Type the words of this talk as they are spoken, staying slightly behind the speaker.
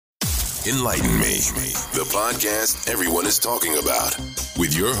Enlighten Me, the podcast everyone is talking about,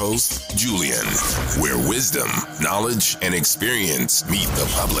 with your host, Julian, where wisdom, knowledge, and experience meet the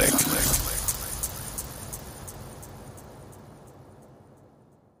public.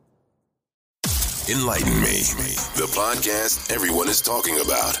 Enlighten Me, the podcast everyone is talking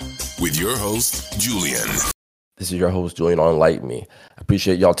about, with your host, Julian. This is your host, Julian, on Enlighten Me. I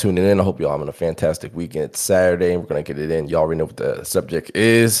appreciate y'all tuning in. I hope y'all having a fantastic weekend. It's Saturday, and we're going to get it in. Y'all already know what the subject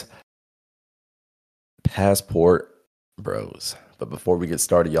is. Passport Bros. But before we get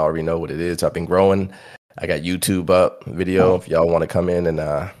started, y'all already know what it is. I've been growing. I got YouTube up, video. If y'all want to come in and,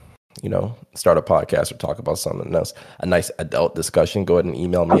 start a podcast or talk about something else, a nice adult discussion, go ahead and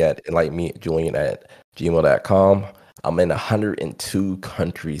email me at enlightenmejulian@gmail.com. I'm in 102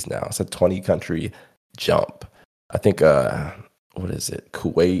 countries now. It's a 20-country jump. I think,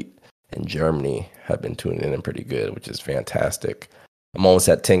 Kuwait and Germany have been tuning in pretty good, which is fantastic. I'm almost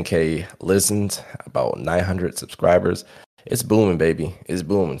at 10K listens, about 900 subscribers. It's booming, baby. It's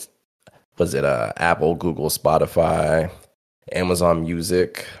booming. Was it Apple, Google, Spotify, Amazon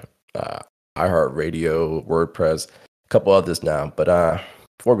Music, iHeartRadio, WordPress, a couple others now. But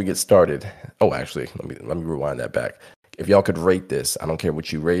before we get started, let me rewind that back. If y'all could rate this, I don't care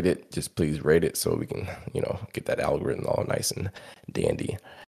what you rate it, just please rate it so we can, get that algorithm all nice and dandy.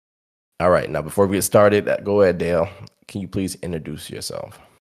 All right, now before we get started, go ahead, Dale. Can you please introduce yourself?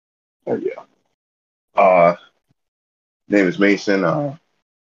 Oh, yeah. Name is Mason.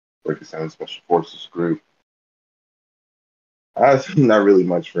 Work at Special Forces Group. Not really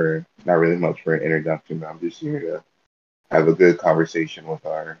much for an introduction. I'm just here to have a good conversation with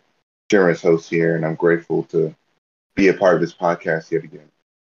our generous host here, and I'm grateful to be a part of this podcast yet again.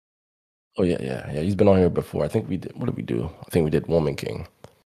 Oh yeah. He's been on here before. I think we did. What did we do? I think we did Woman King.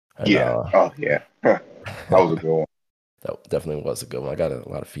 And, yeah. That was a good one. That definitely was a good one. I got a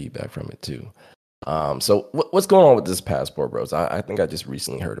lot of feedback from it too. So what's going on with this Passport Bros? I think I just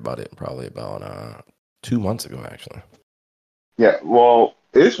recently heard about it, probably about 2 months ago, actually. Yeah, well,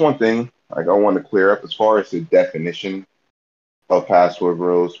 it's one thing I want to clear up as far as the definition of Passport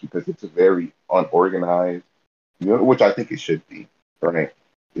Bros, because it's a very unorganized, which I think it should be, right?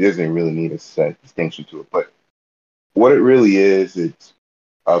 It doesn't really need a set distinction to it, but what it really is, it's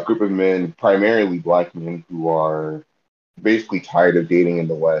a group of men, primarily Black men, who are basically tired of dating in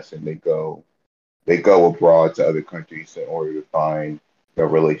the West, and they go abroad to other countries in order to find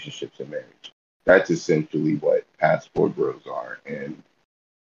relationships and marriage. That's essentially what Passport Bros are, and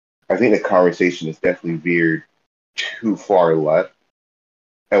I think the conversation is definitely veered too far left.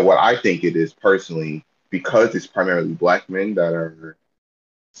 And what I think it is personally, because it's primarily Black men that are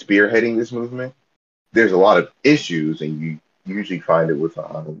spearheading this movement, there's a lot of issues, and you usually find it with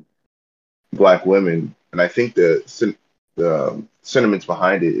Black women. And I think the sentiments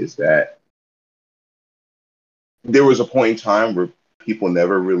behind it is that there was a point in time where people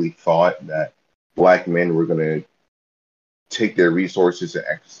never really thought that Black men were going to take their resources and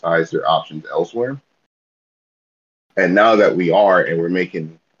exercise their options elsewhere. And now that we are, and we're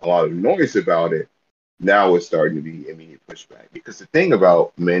making a lot of noise about it, now it's starting to be immediate pushback. Because the thing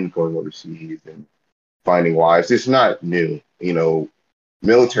about men going overseas and finding wives, it's not new.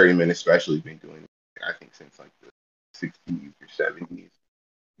 Military men especially have been doing it, I think, since like the 60s or 70s.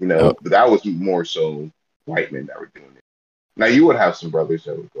 But that was more so white men that were doing it. Now, you would have some brothers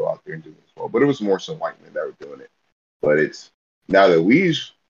that would go out there and do it as well, but it was more so white men that were doing it. But it's now that we've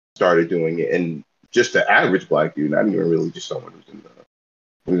started doing it, and just the average Black dude, not even really just someone who's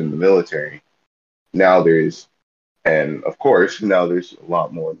in the military. Now there's a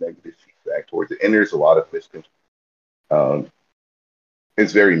lot more negative feedback towards it, and there's a lot of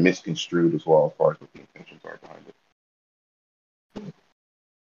it's very misconstrued as well as far as what the intentions are behind it.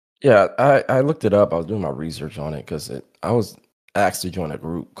 Yeah, I looked it up. I was doing my research on it because I was asked to join a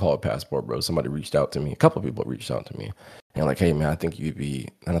group called Passport Bros. Somebody reached out to me. A couple of people reached out to me. And like, hey, man, I think you'd be,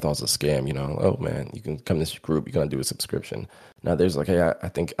 and I thought it was a scam, oh, man, you can come to this group. You're going to do a subscription. Now there's like, hey, I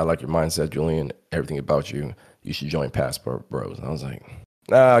think I like your mindset, Julian, everything about you. You should join Passport Bros. And I was like,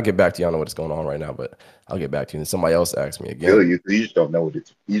 nah, I'll get back to you. I don't know what's going on right now, but I'll get back to you. And somebody else asked me again. Really? You just don't know what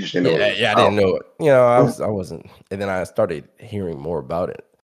it's, you just didn't know what I didn't know it. I wasn't. And then I started hearing more about it.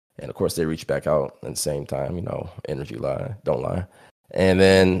 And of course, they reached back out at the same time, energy lie, don't lie. And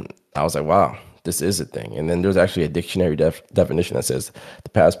then I was like, wow, this is a thing. And then there's actually a dictionary definition that says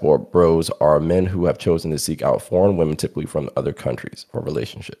the Passport Bros are men who have chosen to seek out foreign women, typically from other countries, for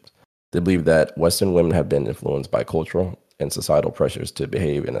relationships. They believe that Western women have been influenced by cultural and societal pressures to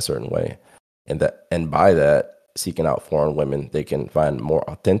behave in a certain way. And by that, seeking out foreign women, they can find more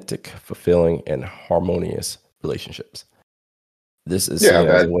authentic, fulfilling, and harmonious relationships. This is Yeah, seen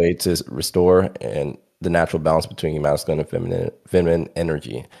as a that way to restore and the natural balance between masculine and feminine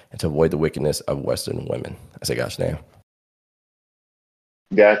energy, and to avoid the wickedness of Western women. I say, gosh, damn.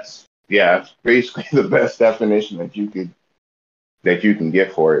 that's yeah, it's basically the best definition that you can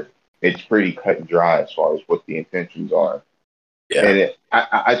get for it. It's pretty cut and dry as far as what the intentions are. Yeah. And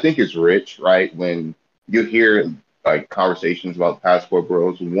I think it's rich, right? When you hear like conversations about passport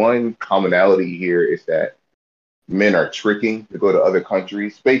bros, one commonality here is that men are tricking to go to other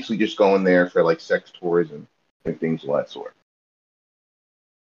countries, basically just going there for like sex tourism and things of that sort.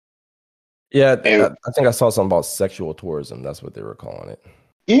 Yeah, And I think I saw something about sexual tourism. That's what they were calling it.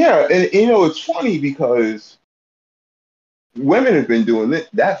 yeah, and you know, it's funny because women have been doing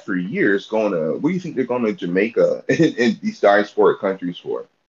that for years. Going to, what do you think they're going to Jamaica and these diasporic countries for?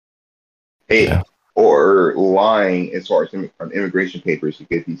 Yeah. Hey, or lying as far as on immigration papers to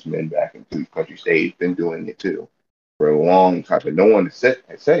get these men back into these countries. They've been doing it too for a long time, but no one has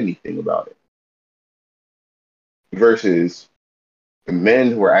said anything about it. Versus the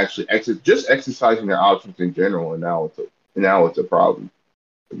men who are actually just exercising their options in general, and now it's a problem.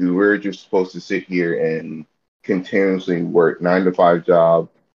 Because we're just supposed to sit here and continuously work 9 to 5 job,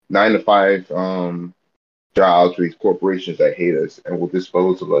 9 to 5 jobs with these corporations that hate us and will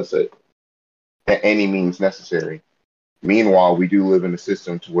dispose of us at any means necessary. Meanwhile, we do live in a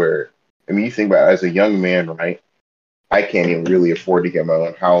system to where, I mean, you think about it, as a young man, right? I can't even really afford to get my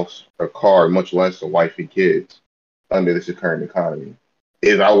own house or car, much less a wife and kids under this current economy.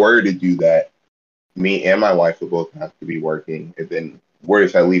 If I were to do that, me and my wife would both have to be working. And then where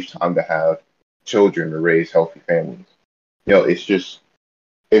does that leave time to have children to raise healthy families? You know, it's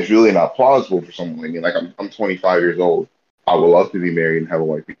really not plausible for someone like me. Like I'm 25 years old. I would love to be married and have a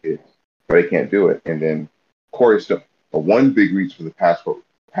wife and kids, but I can't do it. And then, of course, the one big reason for the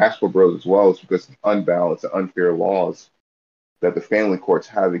passport bros as well is because of the unbalanced and unfair laws that the family courts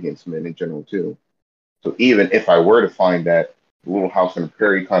have against men in general too. So even if I were to find that little house on the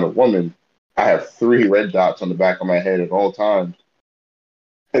prairie kind of woman, I have 3 red dots on the back of my head at all times,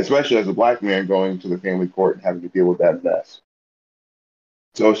 especially as a black man going to the family court and having to deal with that mess.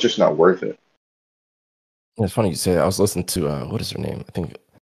 So it's just not worth it. It's funny you say that. I was listening to what is her name? I think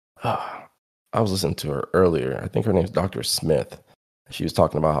uh, I was listening to her earlier. I think her name's Dr. Smith. She was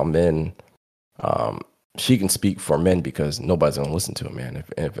talking about how men, um, she can speak for men because nobody's gonna listen to a man.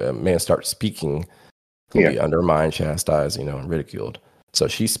 If a man starts speaking, he'll Yeah. be undermined, chastised, and ridiculed. So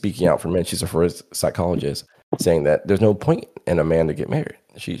she's speaking out for men. She's a forensic psychologist, saying that there's no point in a man to get married.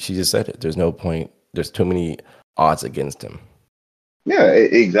 She just said it. There's no point. There's too many odds against him. Yeah,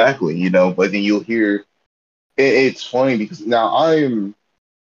 exactly. You know, but then you'll hear it's funny because now I'm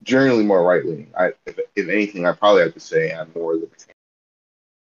generally more right leaning. If anything, I probably have to say I'm more libertarian.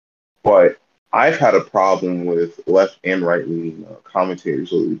 But I've had a problem with left and right leaning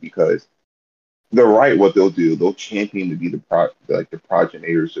commentators lately because the right, what they'll do, they'll champion to be like the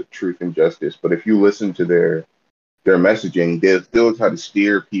progenitors of truth and justice. But if you listen to their messaging, they'll still try to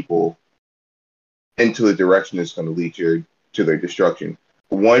steer people into a direction that's going to lead you to their destruction.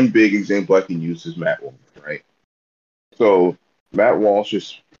 One big example I can use is Matt Walsh, right? So Matt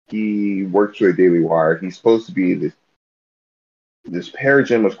Walsh he works for the Daily Wire. He's supposed to be this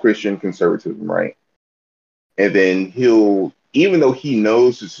paradigm of Christian conservatism, right? And then even though he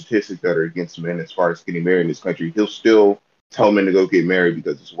knows the statistics that are against men as far as getting married in this country, he'll still tell men to go get married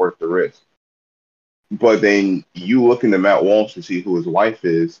because it's worth the risk. But then you look into Matt Walsh to see who his wife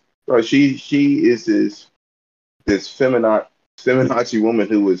is. Bro, she is this feminazi woman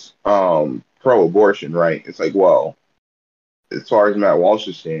who was pro-abortion, right? It's like, well, as far as Matt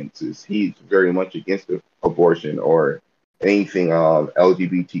Walsh's stance is, he's very much against abortion or anything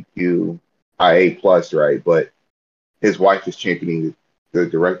LGBTQIA plus, right? But his wife is championing the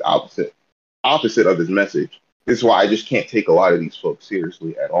direct opposite of his message. This is why I just can't take a lot of these folks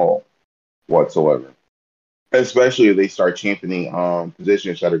seriously at all whatsoever. Especially if they start championing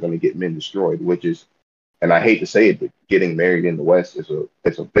positions that are going to get men destroyed, which is, and I hate to say it, but getting married in the West is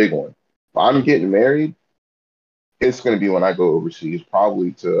a big one. If I'm getting married, it's going to be when I go overseas,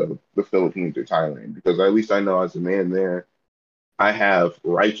 probably to the Philippines or Thailand, because at least I know as a man there, I have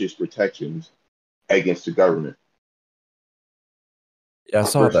righteous protections against the government Yeah, I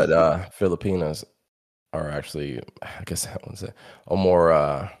saw that versus Filipinos are actually, I guess that one's it, a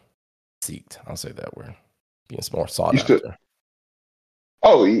more seeked. I'll say that word, being more sought used to. after.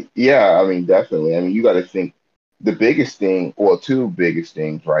 Oh, yeah, I mean, definitely. I mean, you got to think the biggest thing, well, two biggest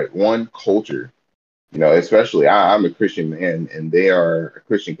things, right? One, culture. You know, especially I'm a Christian man, and they are a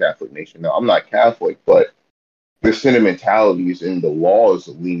Christian Catholic nation. Now, I'm not Catholic, but the sentimentalities and the laws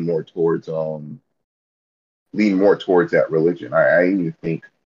lean more towards lean more towards that religion. I even think,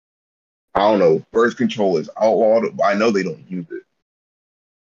 I don't know, birth control is outlawed. I know they don't use it,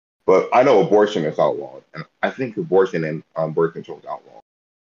 but I know abortion is outlawed, and I think abortion and birth control is outlawed.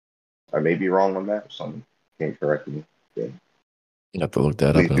 I may be wrong on that. If someone can correct me, then You have to look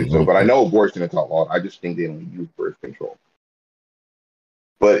that up please in a do so. little But I bit. know abortion is outlawed. I just think they don't use birth control.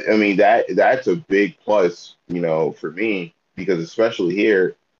 But I mean that's a big plus, for me, because especially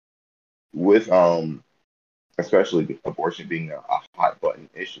here with especially abortion being a hot button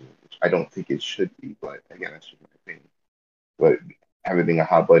issue, which I don't think it should be, but again, that's just my opinion. But having being a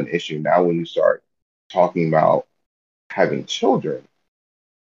hot button issue, now when you start talking about having children,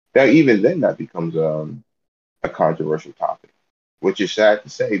 that even then that becomes a controversial topic, which is sad to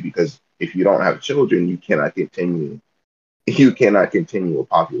say because if you don't have children, you cannot continue a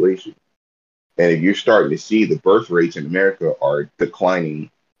population. And if you're starting to see the birth rates in America are declining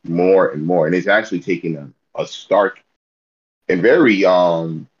more and more, and it's actually taking a stark and it's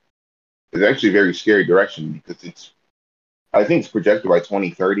actually a very scary direction because I think it's projected by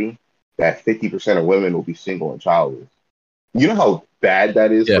 2030 that 50% of women will be single and childless. You know how bad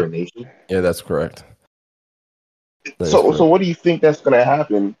that is Yeah, for a nation? yeah, that's correct. That is So correct. what do you think that's going to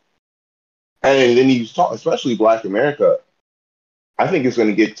happen? And then you talk, especially Black America. I think it's going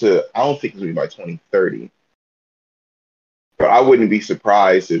to get to. I don't think it's going to be by 2030, but I wouldn't be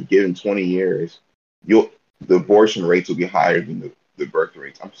surprised if, given 20 years, the abortion rates will be higher than the birth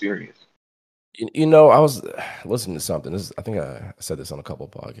rates. I'm serious. I was listening to something. I think I said this on a couple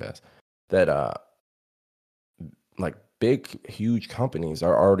of podcasts that like big, huge companies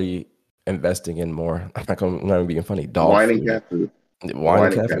are already investing in more. I'm not even being funny. Dog Wine and food, cat food. wine and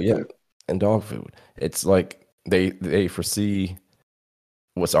Wine and cat food, cat yeah, food. and dog food. It's like they foresee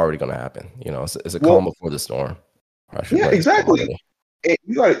what's already going to happen. It's a calm Well, before the storm. Or I should yeah, let it storm exactly. already. And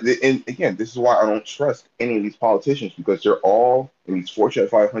you got, and again, this is why I don't trust any of these politicians because they're all in these Fortune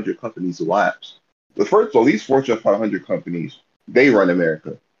 500 companies' laps. The first of all, these Fortune 500 companies, they run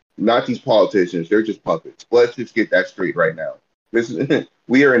America, not these politicians. They're just puppets. Let's just get that straight right now. This is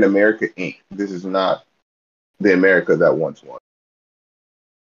we are in America Inc. This is not the America that once was.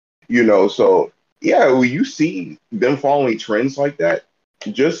 So yeah, when you see them following trends like that,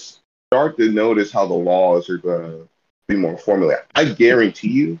 just start to notice how the laws are gonna be more formulated. I guarantee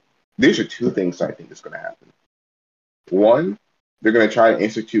you, these are two things I think is gonna happen. One, they're gonna try to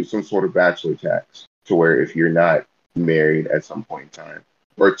institute some sort of bachelor tax to where if you're not married at some point in time,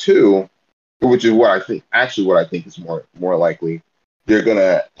 or two, which is what I think is more likely, they're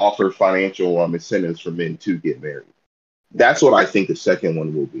gonna offer financial incentives for men to get married. That's what I think the second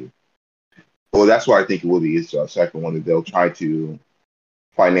one will be. Well, that's what I think it will be. Is the second one that they'll try to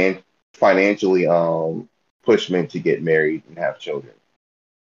finan- financially push men to get married and have children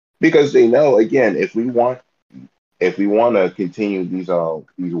because they know again if we want to continue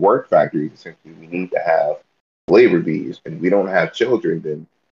these work factories, essentially we need to have labor bees, and we don't have children, then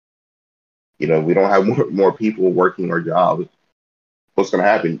we don't have more people working our jobs. What's going to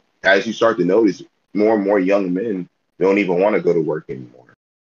happen as you start to notice more and more young men don't even want to go to work anymore,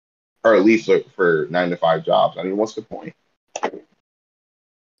 or at least look for 9 to 5 jobs. I mean, what's the point?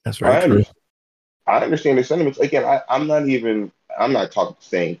 That's very I true. understand. I understand the sentiments. Again, I'm not talking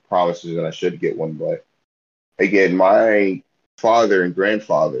saying promises that I should get one, but again, my father and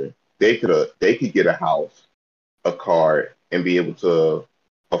grandfather, they could get a house, a car, and be able to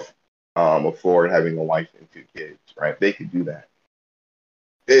afford having a wife and 2 kids, right? They could do that.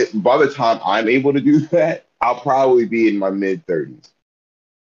 By the time I'm able to do that, I'll probably be in my mid 30s.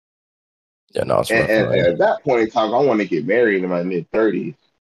 Yeah, no, it's And, rough and around at here. that point in time, I want to get married in my mid 30s.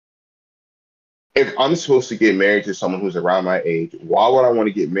 If I'm supposed to get married to someone who's around my age, why would I want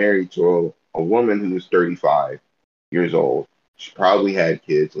to get married to a woman who's 35 years old? She probably had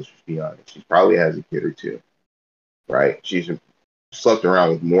kids, let's just be honest. She probably has a kid or two, right? She's slept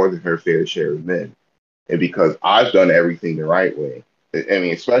around with more than her fair share of men. And because I've done everything the right way, I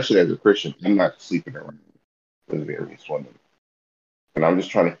mean, especially as a Christian, I'm not sleeping around with various women. And I'm just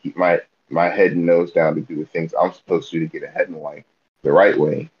trying to keep my head and nose down to do the things I'm supposed to do to get ahead in life the right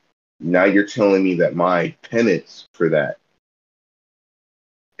way. Now you're telling me that my penance for that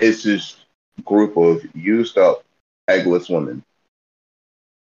is this group of used up, eggless women.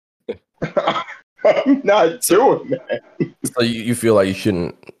 I'm not So, doing that. so you feel like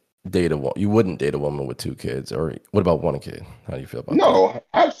you wouldn't date a woman with 2 kids, or what about 1 kid? How do you feel about that? No,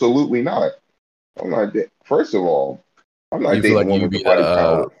 absolutely not. First of all, I'm Do not you feel dating like one you'd with a be the body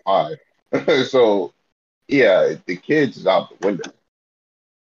count over 5. So yeah, the kids is out the window.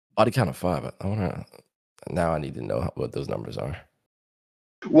 body count of 5? I want to now. I need to know what those numbers are.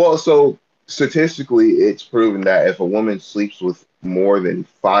 Well, so statistically, it's proven that if a woman sleeps with more than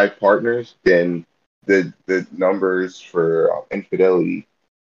 5 partners, then the numbers for infidelity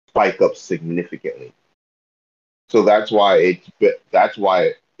spike up significantly. So that's why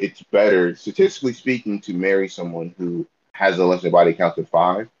it's better, statistically speaking, to marry someone who has a lesser body count of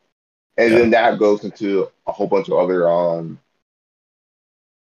 5, and Yeah. then that goes into a whole bunch of other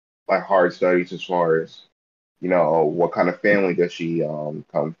like hard studies as far as what kind of family does she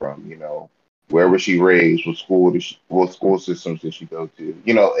come from, where was she raised, what school systems did she go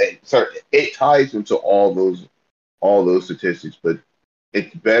to, so it ties into all those statistics. But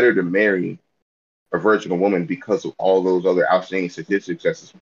it's better to marry a virginal woman because of all those other outstanding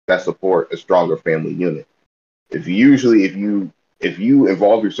statistics that support a stronger family unit. If you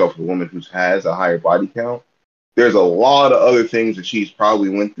involve yourself with a woman who has a higher body count, there's a lot of other things that she's probably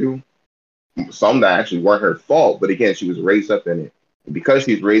went through, some that actually weren't her fault, but again, she was raised up in it. And because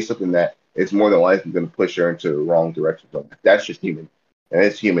she's raised up in that, it's more than likely going to push her into the wrong direction. So that's just human, and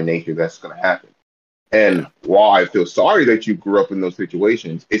it's human nature that's going to happen. And Yeah. while I feel sorry that you grew up in those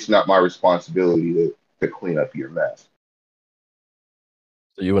situations, it's not my responsibility to clean up your mess.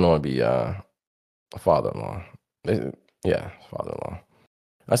 So you wouldn't want to be a father-in-law. Yeah, father-in-law.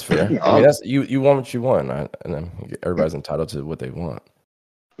 That's fair. I mean, that's you want what you want, right? And then everybody's entitled to what they want.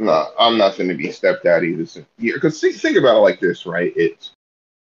 No, I'm not going to be a stepdaddy this year. Because think about it like this, right? It's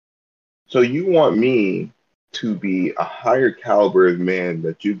so you want me to be a higher caliber of man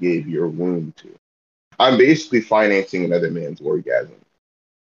that you gave your womb to. I'm basically financing another man's orgasm.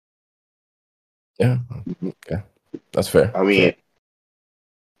 Yeah. Okay. That's fair. I mean,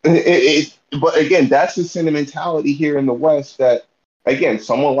 but again, that's the sentimentality here in the West that, again,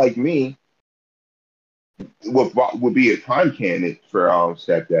 someone like me would be a prime candidate for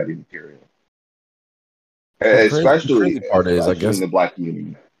stepdaddy material, Well, the especially crazy part is, I in guess, the black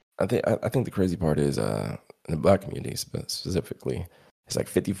community. I think the crazy part is, in the black community specifically, it's like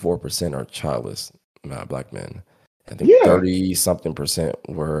 54% are childless black men. I think Yeah, 30 something percent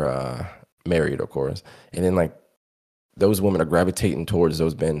were married, of course, and then like those women are gravitating towards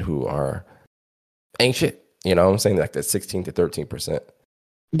those men who are ain't shit. You know what I'm saying? Like that 16 to 13% ain't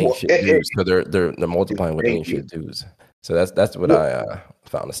well, shit dudes. So they're multiplying with thank ain't you. shit dudes. So that's what Well, I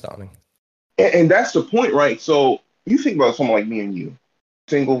found astounding. and that's the point, right? So you think about someone like me and you,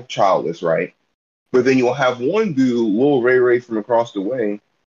 single, childless, right? But then you'll have one dude, Lil Ray Ray from across the way,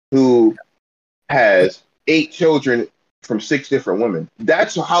 who But has 8 children from 6 different women.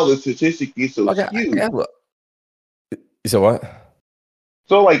 That's how the statistic gets so okay, skewed. look. You said what?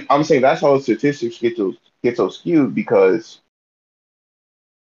 So, like I'm saying, that's how the statistics get so skewed because.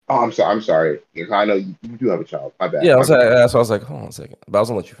 Oh, I'm sorry. Because I know you do have a child. My bad. Yeah, My bad. that's why I was like, hold on a second. But I was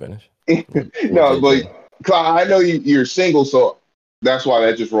gonna let you finish. With No, but JJ. 'cause I know you're single, so that's why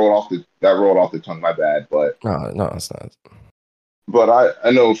that just rolled off the tongue. My bad. No, it's not. But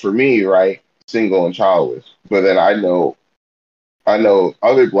I know for me, right, single and childless. But then I know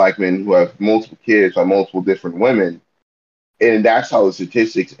other black men who have multiple kids by multiple different women, and that's how the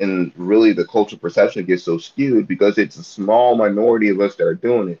statistics and really the cultural perception gets so skewed because it's a small minority of us that are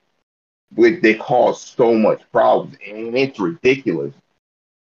doing it. They cause so much problems, and it's ridiculous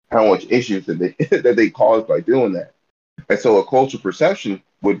how much issues that they that they cause by doing that. And so a cultural perception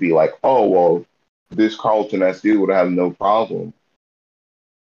would be like, oh well, this Carlton S dude would have no problem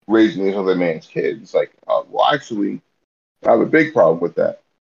raising this other man's kids. It's like, well, actually, I have a big problem with that.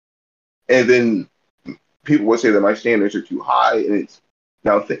 And then people would say that my standards are too high, and it's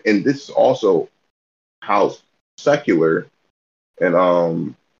now, and this is also how secular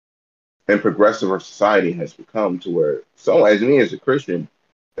and progressive our society has become to where, so as me as a Christian,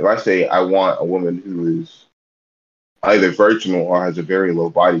 if I say I want a woman who is either virginal or has a very low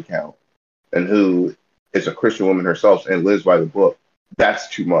body count and who is a Christian woman herself and lives by the book, that's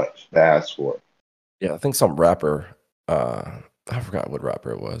too much to ask for. Yeah, I think some rapper, I forgot what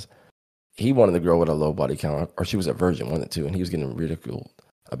rapper it was. He wanted a girl with a low body count, or she was a virgin, one of the two, and he was getting ridiculed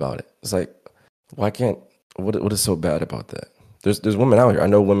about it. It's like, why can't? What is so bad about that? There's women out here. I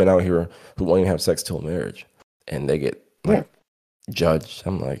know women out here who won't even have sex till marriage, and they get Yeah. like judged.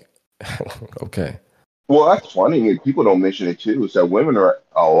 I'm like, okay, Well, that's funny. And people don't mention it too. Is that women are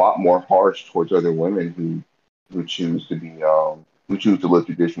a lot more harsh towards other women who choose to be who choose to live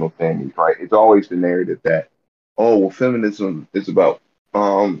traditional families, right? It's always the narrative that, oh well, feminism is about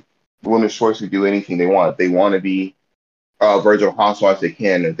women's choice to do anything they want. If they want to be virginal housewives, they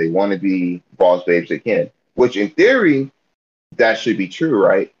can. If they want to be boss babes, they can. Which in theory, that should be true,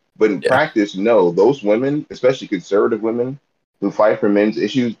 right? But in yeah, practice, no. Those women, especially conservative women who fight for men's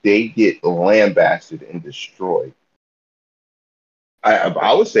issues, they get lambasted and destroyed.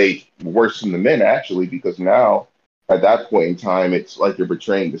 I would say worse than the men actually, because now at that point in time, it's like you're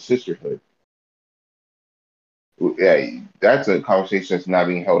betraying the sisterhood. Yeah, that's a conversation that's not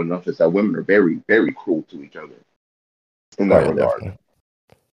being held enough. Is that women are very, very cruel to each other in Oh that yeah, regard. definitely.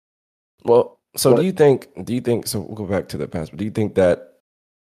 Well, so But do you think, so we'll go back to the past, but do you think that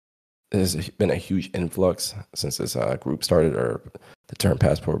there's been a huge influx since this group started, or the term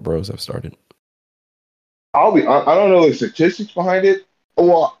passport bros have started? I don't know the statistics behind it.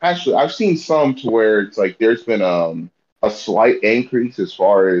 Well, actually, I've seen some to where it's like there's been a slight increase as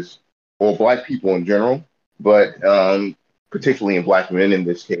far as well black people in general, but particularly in black men in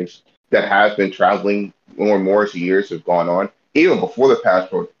this case that have been traveling more and more as the years have gone on, even before the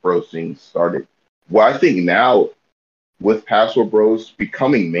passport bros thing started. Well, I think now with passport bros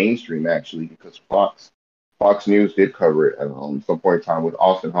becoming mainstream actually because Fox News did cover it at some point in time with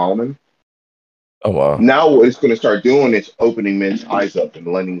Austin Holloman. Oh wow. Now what it's going to start doing is opening men's eyes up and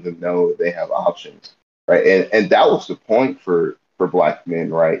letting them know that they have options, right? And that was the point for black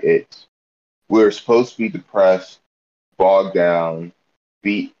men, right? It's we're supposed to be depressed, bogged down,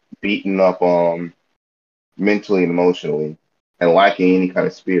 beaten up mentally and emotionally, and lacking any kind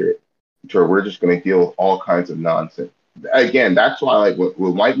of spirit. So we're just going to deal with all kinds of nonsense. Again, that's why like with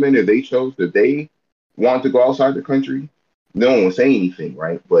white men, if they chose that they want to go outside the country, no one would say anything,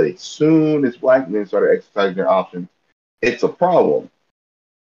 right? But as soon as black men started exercising their options, it's a problem.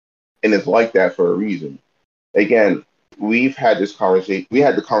 And it's like that for a reason. Again, we've had this conversation. We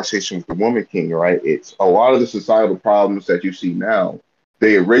had the conversation with the Woman King, right? It's a lot of the societal problems that you see now.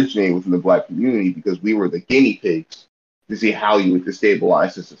 They originate within the black community because we were the guinea pigs to see how you would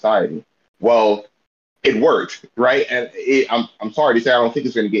destabilize the society. Well, it worked, right? And I'm sorry to say, I don't think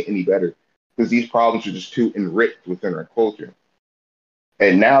it's going to get any better because these problems are just too enriched within our culture.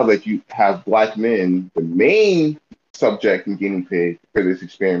 And now that you have black men, the main subject and guinea pig for this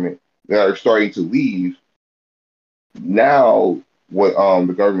experiment, that are starting to leave, now what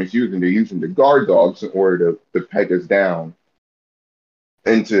the government's using, they're using the guard dogs in order to peg us down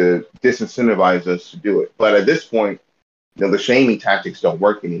and to disincentivize us to do it. But at this point, the shaming tactics don't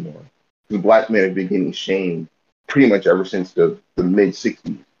work anymore. The black men have been getting shamed pretty much ever since the mid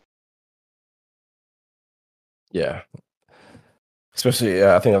 60s. Yeah. Especially,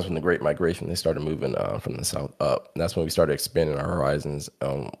 yeah, I think that's when the Great Migration, they started moving from the South up. And that's when we started expanding our horizons,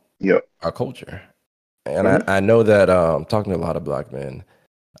 Yep. our culture. And Mhm. I know that talking to a lot of black men,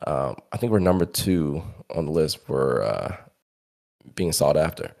 I think we're number 2 on the list for being sought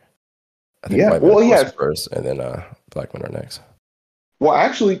after. I think Yeah. white men are Well, close yes. first, and then black men are next. Well,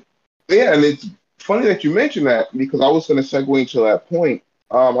 actually, yeah, and it's funny that you mentioned that because I was going to segue into that point.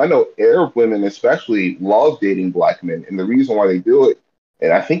 I know Arab women especially love dating black men, and the reason why they do it,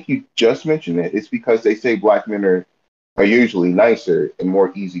 and I think you just mentioned it, is because they say black men are usually nicer and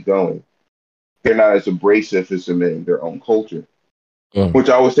more easygoing. They're not as abrasive as the men in their own culture, Mm. which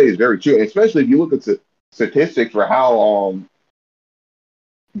I would say is very true. And especially if you look at the statistics for how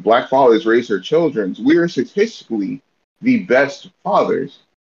black fathers raise their children, we are statistically the best fathers.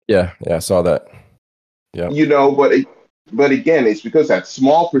 Yeah, I saw that. Yeah. But again, it's because that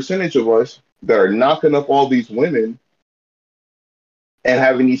small percentage of us that are knocking up all these women and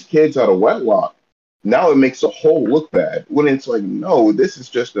having these kids out of wedlock. Now it makes the whole look bad. When it's like, no, this is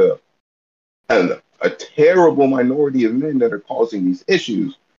just a terrible minority of men that are causing these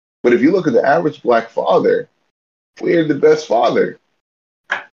issues. But if you look at the average black father, we're the best father.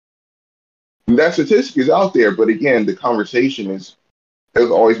 And that statistic is out there, but again, the conversation has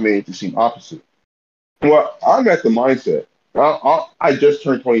always made it to seem opposite. Well, I'm at the mindset. I just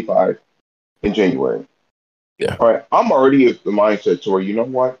turned 25 in January. Yeah. All right, I'm already at the mindset to where you know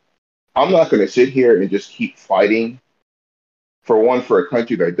what? I'm not going to sit here and just keep fighting for a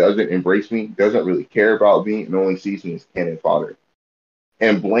country that doesn't embrace me, doesn't really care about me, and only sees me as cannon fodder,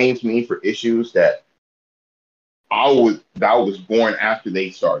 and blames me for issues that I was born after they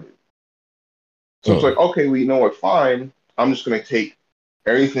started. So it's Mm. like, okay, well, you know what? Fine. I'm just going to take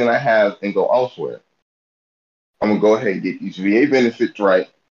everything I have and go elsewhere. I'm going to go ahead and get these VA benefits right.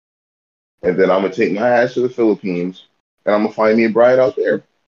 And then I'm going to take my ass to the Philippines and I'm going to find me a bride out there.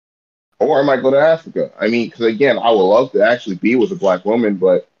 Or I might go to Africa. I mean, because again, I would love to actually be with a black woman,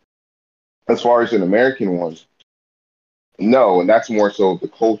 but as far as an American one, no. And that's more so the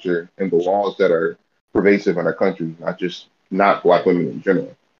culture and the laws that are pervasive in our country, not black women in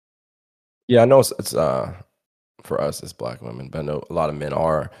general. Yeah, I know it's for us as black women, but I know a lot of men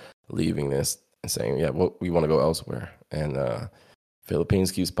are leaving this and saying, yeah, well, we want to go elsewhere. And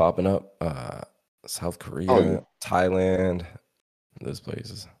Philippines keeps popping up, South Oh, yeah. Korea, Thailand, those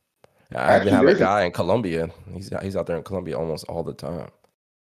places. I even Actually, have a there's a guy in Colombia. He's out there in Colombia almost all the time.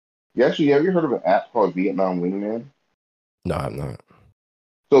 actually, have you heard of an app called Vietnam Wingman? No, I'm not.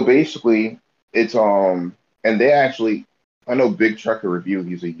 So basically, it's and they actually, I know Big Trucker Review.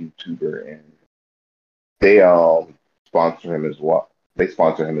 He's a YouTuber, and they sponsor him as well. They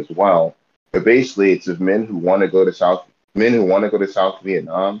sponsor him as well. But basically, it's of men who want to go to South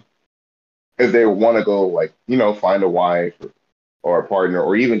Vietnam, if they want to go, like, find a wife or a partner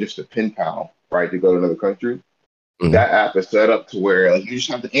or even just a pen pal, right, to go to another country. Mhm. That app is set up to where, like, you just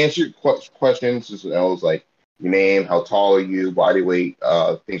have to answer questions as well as, like, your name, how tall are you, body weight,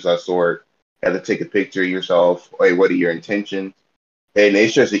 things of that sort. You have to take a picture of yourself. Like, what are your intentions? And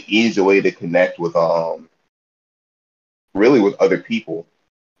it's just an easy way to connect with really with other people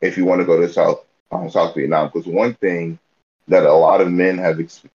if you want to go to South Vietnam. Because one thing that a lot of men have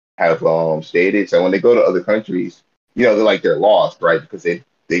stated, so when they go to other countries, they're lost, right? Because they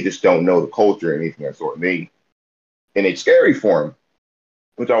just don't know the culture or anything of that sort. And it's scary for them,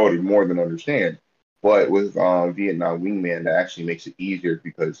 which I would more than understand. But with Vietnam Wingman, that actually makes it easier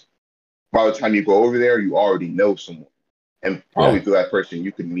because by the time you go over there, you already know someone, and Yeah. probably through that person,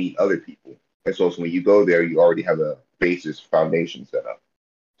 you can meet other people. And so when you go there, you already have a basis foundation set up.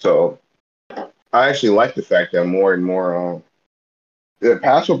 So I actually like the fact that more and more the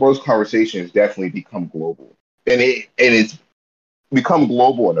Pastor Bros conversation has definitely become global, and it's become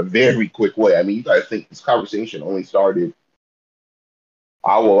global in a very quick way. I mean, you guys think this conversation only started,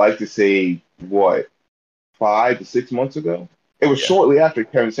 I would like to say, what, 5 to 6 months ago? It was Yeah. shortly after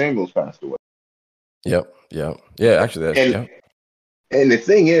Kevin Samuels passed away. Yep. Yep. Yeah. Actually, that's And yeah. and the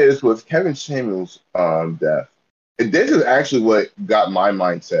thing is, with Kevin Samuels' death, this is actually what got my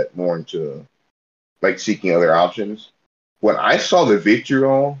mindset more into like seeking other options. When I saw the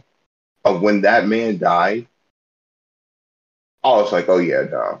vitriol of when that man died, I was like, oh yeah,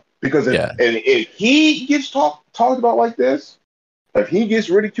 no. Because Yeah. if he gets talked about like this, if he gets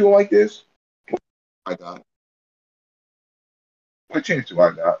ridiculed like this, I got what chance do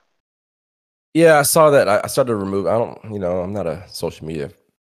I got? Yeah. I saw that. I started to remove. I don't. I'm not a social media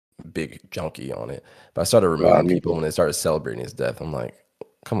big junkie on it, but I started removing Me people too. when they started celebrating his death. I'm like,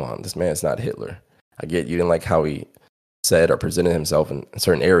 come on, this man's not Hitler. I get you didn't like how he said or presented himself in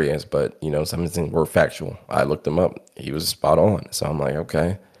certain areas, but some things were factual. I looked him up; he was spot on. So I'm like,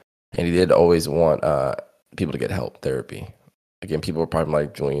 okay. And he did always want people to get help, therapy. Again, people are probably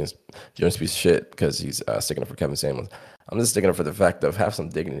like Julian's piece of shit because he's sticking up for Kevin Samuels. I'm just sticking up for the fact of have some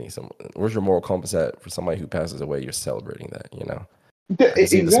dignity. Where's your moral compass at for somebody who passes away? You're celebrating that. I can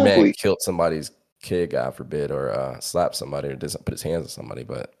see this man Exactly. killed somebody's kid, God forbid, or slapped somebody or doesn't put his hands on somebody,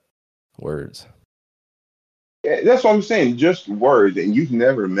 but words. Yeah, that's what I'm saying. Just words, and you've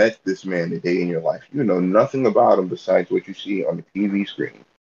never met this man a day in your life. You know nothing about him besides what you see on the TV screen,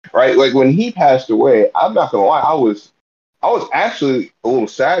 right? Like when he passed away, I'm not gonna lie, I was actually a little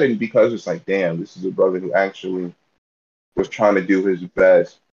saddened because it's like, damn, this is a brother who actually was trying to do his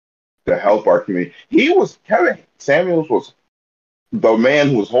best to help our community. Kevin Samuels was the man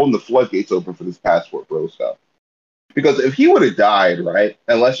who was holding the floodgates open for this passport bro stuff. Because if he would have died, right,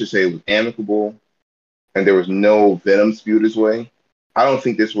 and let's just say it was amicable and there was no venom spewed his way, I don't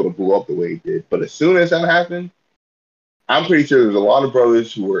think this would have blew up the way it did. But as soon as that happened, I'm pretty sure there's a lot of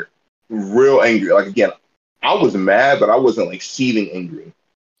brothers who were real angry. Like again, I was mad, but I wasn't like seething angry.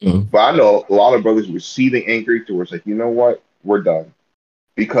 Mhm. But I know a lot of brothers were seething angry towards like, you know what, we're done.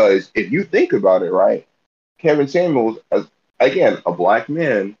 Because if you think about it, right, Kevin Samuels, as again a black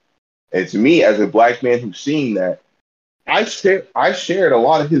man, and to me as a black man who's seeing that, I shared a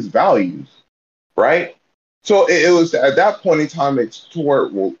lot of his values, right? So it was at that point in time it's to where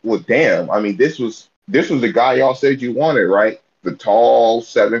well damn, I mean this was the guy y'all said you wanted, right? The tall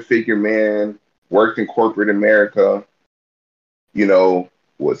 7-figure man, worked in corporate America, you know,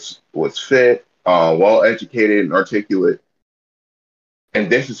 was fit, well educated and articulate, and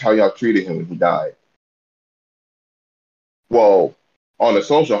this is how y'all treated him when he died. Well, on the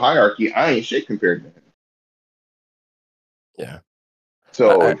social hierarchy, I ain't shit compared to him. Yeah.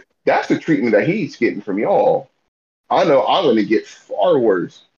 So I, if that's the treatment that he's getting from y'all, I know I'm going to get far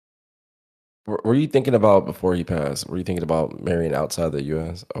worse. were you thinking about before he passed? Were you thinking about marrying outside the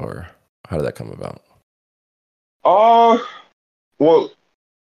U.S. or how did that come about? Uh, well,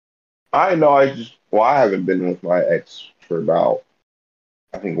 I haven't been with my ex for about,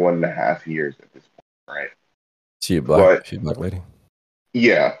 I think, 1.5 years at this point, right? She a black, But she a black lady.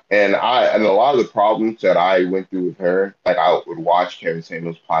 yeah, and a lot of the problems that I went through with her, like I would watch Kevin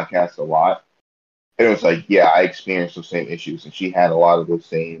Samuels podcast a lot, and it was like, yeah, I experienced those same issues, and she had a lot of those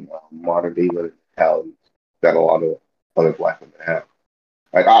same modern day mentalities that a lot of other black women have.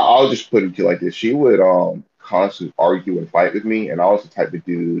 Like I'll just put it to you like this. She would constantly argue and fight with me, and I was the type of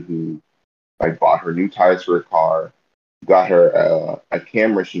dude who like bought her new tires for her car, got her a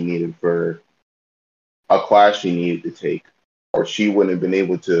camera she needed for a class she needed to take, or she wouldn't have been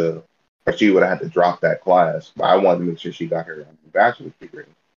able to, or she would have had to drop that class. But I wanted to make sure she got her bachelor's degree.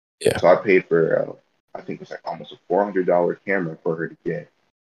 Yeah. So I paid for, I think it was like almost a $400 camera for her to get.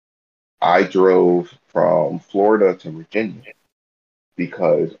 I drove from Florida to Virginia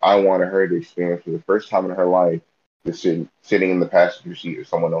because I wanted her to experience for the first time in her life the sitting in the passenger seat of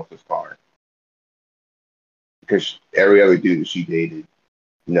someone else's car. Because every other dude that she dated,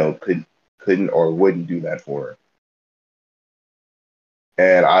 couldn't or wouldn't do that for her.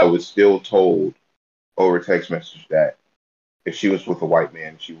 And I was still told over text message that if she was with a white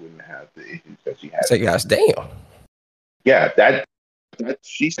man, she wouldn't have the issues that she had. Say, gosh, damn. Yeah, that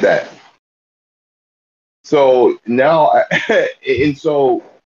she said. So now, and so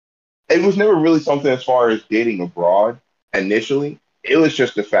it was never really something as far as dating abroad initially. It was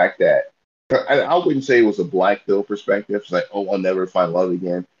just the fact that I wouldn't say it was a black pill perspective. It's like, oh, I'll never find love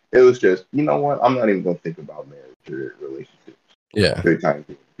again. It was just, you know what? I'm not even going to think about marriage or relationships. Yeah. For the time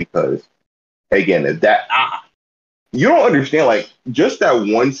being, because again, you don't understand. Like just that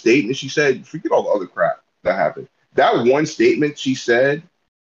one statement she said. Forget all the other crap that happened. That one statement she said.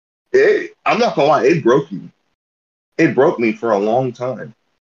 I'm not gonna lie. It broke me. It broke me for a long time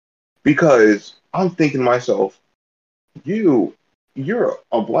because I'm thinking to myself, you're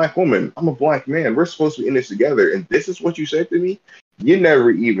a black woman. I'm a black man. We're supposed to be in this together, and this is what you said to me. You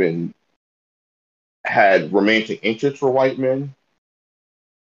never even had romantic interest for white men.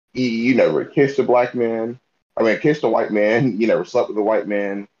 You never kissed a black man. I mean, kissed a white man. You never slept with a white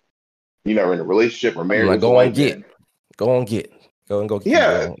man. You never in a relationship or married with a white man. Go and get my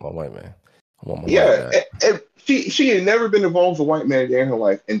white man. I want my white guy. She had never been involved with a white man in her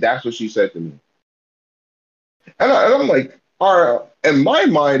life, and that's what she said to me. And I'm like, all right. In my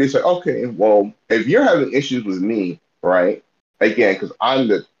mind, it's like, okay, well, if you're having issues with me, right? Again, because I'm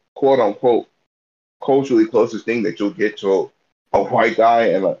the quote unquote culturally closest thing that you'll get to a white guy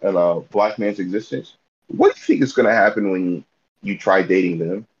and a black man's existence. What do you think is going to happen when you try dating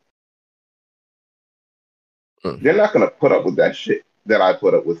them? They're not going to put up with that shit that I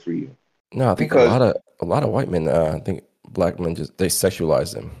put up with for you. No, I think a lot of white men. I think black men they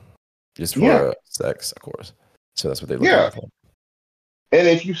sexualize them just for sex, of course. So that's what they look at. And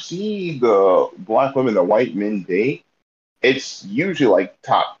if you see the black women that white men date, it's usually like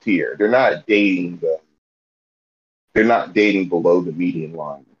top tier. They're not dating below the median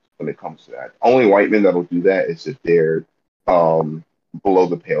line when it comes to that. Only white men that'll do that is if they're below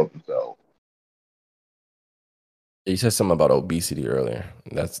the pale themselves. You said something about obesity earlier.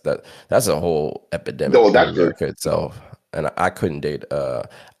 That's a whole epidemic in America itself. And I couldn't date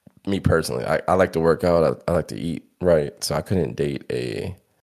me personally. I like to work out. I like to eat right. So I couldn't date a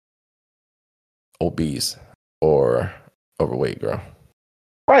obese or overweight girl.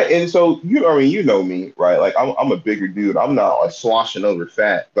 Right. And so you know me, right? Like I'm a bigger dude. I'm not like sloshing over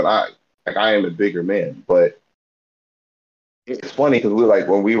fat, but I am a bigger man. But it's funny because we're like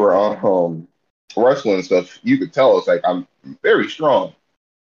when we were on wrestling and stuff, you could tell it's like I'm very strong.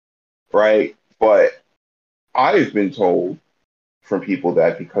 Right. But I've been told from people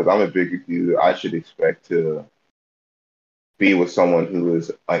that because I'm a bigger dude, I should expect to be with someone who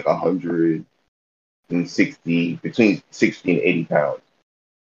is like 160, between 60 and 80 pounds.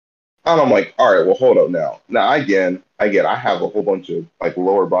 And I'm like, all right, well, hold up now. Now, again, I have a whole bunch of like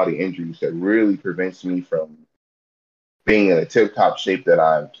lower body injuries that really prevents me from being in a tip-top shape that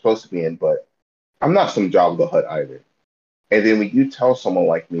I'm supposed to be in, but I'm not some Jabba the Hutt either. And then when you tell someone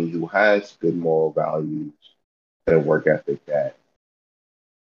like me who has good moral values and a work ethic that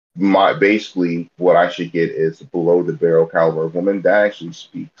basically what I should get is below the barrel caliber of woman, that actually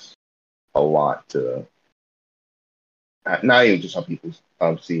speaks a lot to not even just how people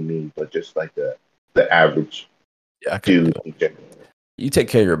see me, but just like the average dude in general. You take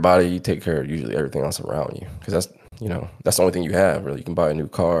care of your body, you take care of usually everything else around you, because that's the only thing you have really. You can buy a new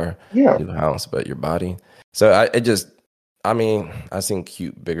car, a new house, but your body. So I've seen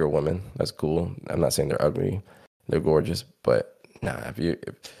cute bigger women. That's cool. I'm not saying they're ugly, they're gorgeous, but nah. If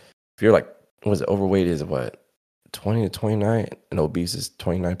you're like, was it overweight is what 20 to 29, and obese is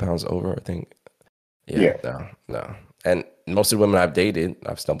 29 pounds over, I think. No. And most of the women I've dated,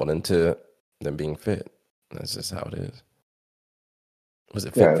 I've stumbled into them being fit. That's just how it is. Was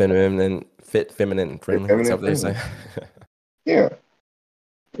it fit, feminine, and friendly? That's what they say. Yeah.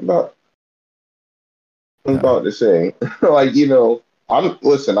 About the same. Like,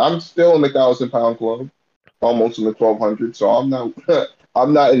 I'm still in the 1,000-pound club, almost in the 1,200. So I'm not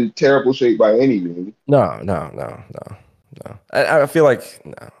I'm not in terrible shape by any means. No. I feel like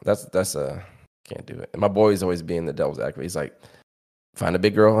no, that's can't do it. And my boy's always being the devil's advocate. He's like, find a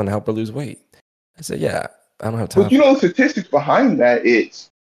big girl and help her lose weight. I said, yeah, I don't have time. But you know the statistics behind that, it's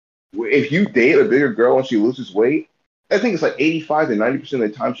if you date a bigger girl and she loses weight, I think it's like 85 to 90% of the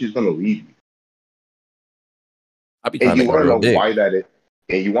time she's gonna leave you. I'll be trying And to you make her wanna real know big. why that is?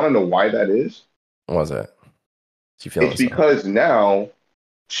 And you wanna know why that is? What's that? She feeling It's because now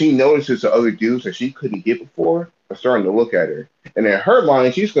she notices the other dudes that she couldn't get before are starting to look at her. And in her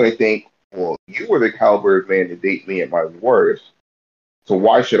mind, she's going to think, well, you were the caliber of man to date me at my worst. So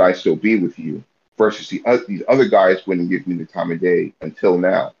why should I still be with you? Versus these other guys wouldn't give me the time of day until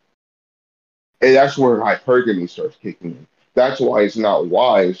now. And that's where hypergamy starts kicking in. That's why it's not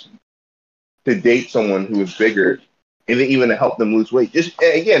wise to date someone who is bigger and even to help them lose weight. Just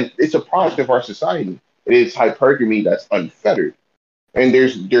again, it's a product of our society. It is hypergamy that's unfettered. And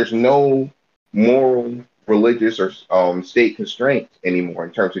there's no moral, religious, or state constraints anymore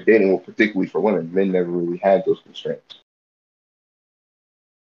in terms of dating, well, particularly for women. Men never really had those constraints.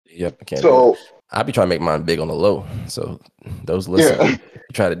 Yep, I can't do So it. I'll be trying to make mine big on the low. So those listeners, yeah,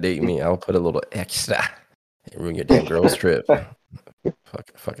 try to date me, I'll put a little extra and ruin your damn girl's trip.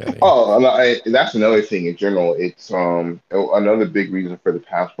 Fuck out of here. oh, and that's another thing in general. It's another big reason for the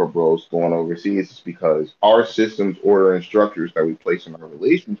passport bros going overseas is because our systems, order, and structures that we place in our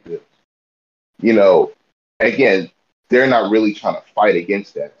relationships. You know, again, they're not really trying to fight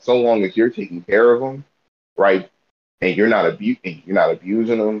against that. So long as you're taking care of them, right, and you're not abusing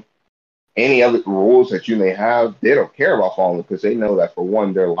them. Any other rules that you may have, they don't care about following because they know that for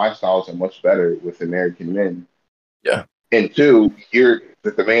one, their lifestyles are much better with American men, Yeah. and two,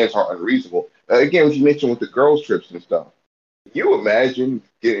 the demands are unreasonable. Again, as you mentioned with the girls' trips and stuff, can you imagine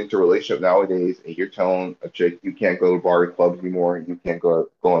getting into a relationship nowadays and you're telling a chick you can't go to bar clubs anymore and you can't go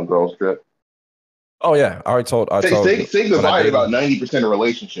on girls' trip? Oh yeah, I told Say when I goodbye to date about them. 90% of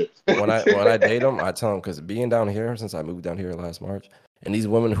relationships. When I date them, I tell them because being down here since I moved down here last March, and these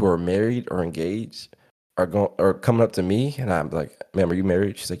women who are married or engaged are coming up to me, and I'm like, "Ma'am, are you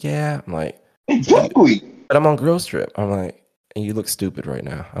married?" She's like, "Yeah." I'm like, Exactly. "But I'm on girls trip." I'm like, "And you look stupid right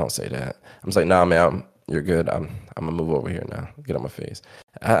now." I don't say that. I'm just like, "Nah, man, you're good. I'm gonna move over here now. Get on my face."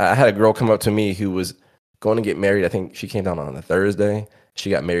 I had a girl come up to me who was going to get married. I think she came down on a Thursday. She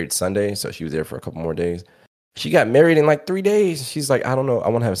got married Sunday, so she was there for a couple more days. She got married in like 3 days. She's like, I don't know. I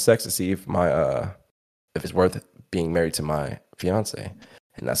want to have sex to see if if it's worth being married to my fiance.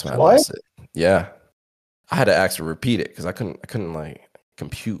 And that's when I What? lost it. Yeah. I had to ask her to repeat it because I couldn't like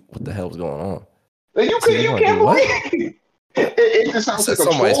compute what the hell was going on. You I said, you want to can't do what? believe it just I sounds said, like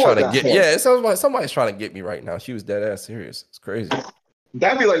a somebody's troll trying at to that get point. yeah, it sounds like somebody's trying to get me right now. She was dead ass serious. It's crazy.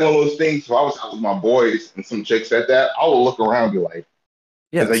 That'd be like one of those things. If I was out with my boys and some chick said that, I would look around and be like,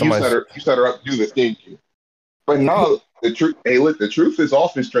 Yeah, like somebody's you set her up to do this, didn't you? But now the truth, hey, look, the truth is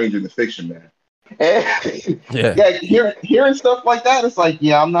often stranger than fiction, man. And yeah. yeah, hearing stuff like that, it's like,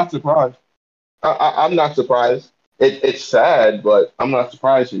 yeah, I'm not surprised. I'm not surprised. It's sad, but I'm not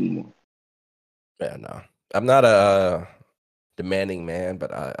surprised anymore. Yeah, no. I'm not a demanding man,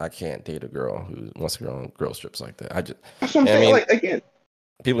 but I can't date a girl who wants to go on girl trips like that. That's what I'm I saying. mean, Like again,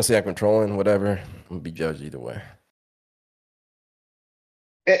 people say I'm controlling, whatever. I'm gonna be judged either way.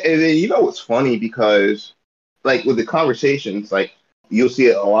 and then you know what's funny because like with the conversations, like you'll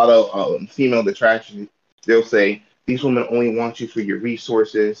see a lot of female attraction. They'll say these women only want you for your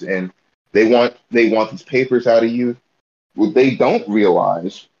resources, and they want these papers out of you. What they don't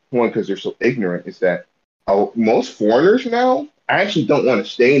realize, one because they're so ignorant, is that most foreigners now actually don't want to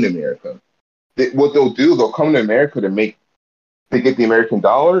stay in America. What they'll do, they'll come to America to get the American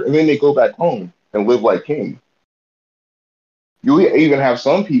dollar, and then they go back home and live like kings. You even have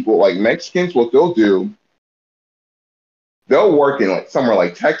some people like Mexicans. What they'll do, they'll work in like somewhere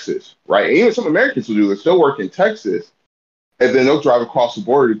like Texas, right? And even some Americans will do this. They'll work in Texas, and then they'll drive across the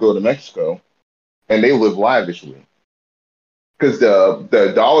border to go to Mexico, and they live lavishly because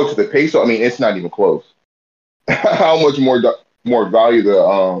the dollar to the peso. I mean, it's not even close. How much more value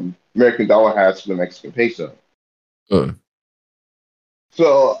the American dollar has to the Mexican peso? Mm.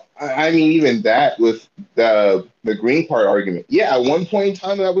 So I mean, even that with the green card argument, yeah, at one point in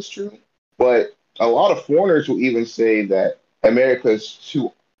time that was true, but a lot of foreigners will even say that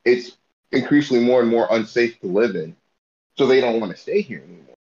it's increasingly more and more unsafe to live in, so they don't want to stay here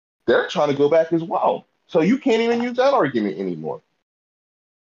anymore. They're trying to go back as well, so you can't even use that argument anymore.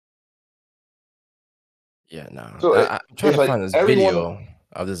 Yeah, no. So I'm trying it's to like find this everyone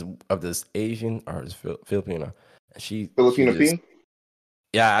video of this Asian or this Filipino. She Filipino just P.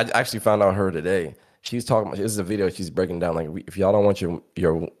 yeah. I actually found out her today. she's talking about, this is a video she's breaking down, like, if y'all don't want your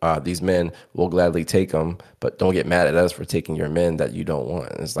these men, we'll gladly take them, but don't get mad at us for taking your men that you don't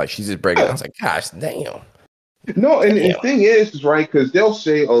want. And it's like she's just breaking down. I was like, gosh damn. No, and the thing is right, because they'll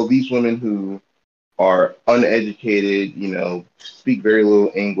say, oh, these women who are uneducated, speak very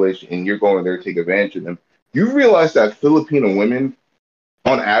little English, and you're going there to take advantage of them. You realize that Filipino women,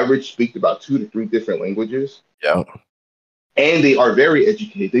 on average, speak about 2 to 3 different languages. Yeah. And they are very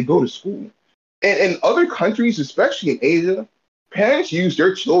educated. They go to school. And in other countries, especially in Asia, parents use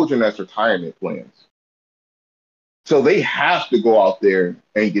their children as retirement plans. So they have to go out there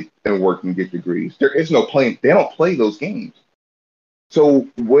and work and get degrees. There is no playing. They don't play those games. So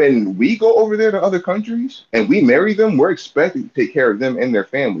when we go over there to other countries and we marry them, we're expected to take care of them and their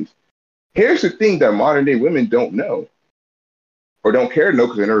families. Here's the thing that modern day women don't know or don't care to know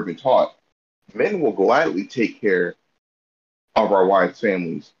because they've never been taught. Men will gladly take care of our wives'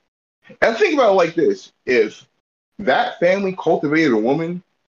 families. And think about it like this. If that family cultivated a woman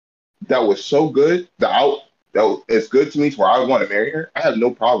that was so good, that is good to me to where I want to marry her, I have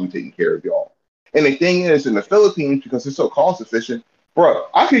no problem taking care of y'all. And the thing is, in the Philippines, because it's so cost efficient, bro,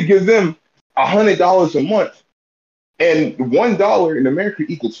 I could give them $100 a month, and $1 in America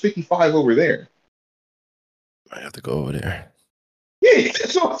equals 55 over there. I have to go over there. Yeah,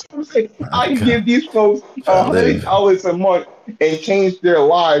 so that's what I'm saying. I can give these folks $100 a month and change their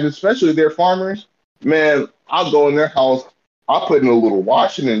lives, especially their farmers. Man, I'll go in their house. I'll put in a little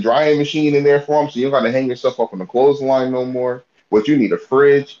washing and drying machine in there for them, so you don't got to hang yourself up on the clothesline no more. But you need a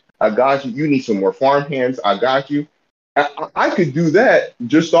fridge. I got you. You need some more farm hands. I got you. I could do that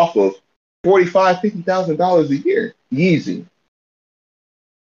just off of $45,000, $50,000 a year, easy,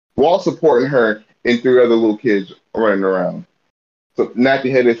 while supporting her and 3 other little kids running around. So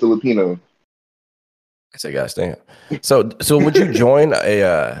nappy-headed Filipino. I say, gosh damn. So would you join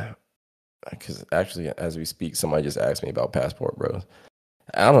a? Because actually, as we speak, somebody just asked me about Passport Bros.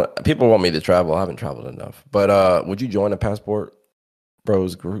 People want me to travel. I haven't traveled enough, but would you join a Passport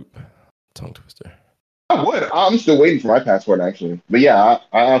Bros group? Tongue twister. I would. I'm still waiting for my passport, actually. But yeah,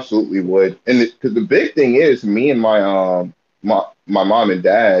 I absolutely would. And because the big thing is, me and my mom and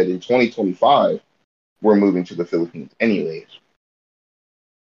dad in 2025, we're moving to the Philippines, anyways.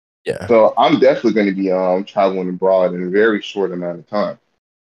 Yeah. So I'm definitely going to be traveling abroad in a very short amount of time.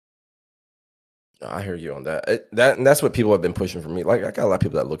 I hear you on that. That's what people have been pushing for me. Like, I got a lot of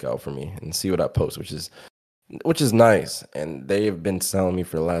people that look out for me and see what I post, which is nice. And they've been telling me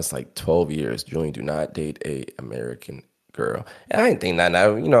for the last like 12 years, Julian, do not date a American girl. And I didn't think that.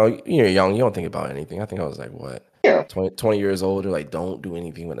 Now, you're young, you don't think about anything. I think I was like, what? Yeah. 20 years old. They're like, don't do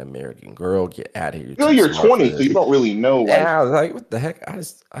anything with an American girl. Get out of here. You're 20, so you don't really know. Yeah, I was like, what the heck? I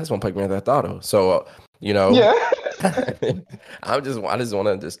just want to play Grand Theft Auto. So, yeah. I just want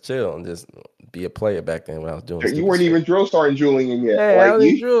to just chill and just be a player back then when I was doing. You weren't even drill starting Julian yet. Yeah, I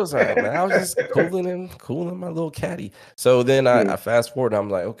was drill starting, man. I was just cooling my little caddy. So then I fast forward. I'm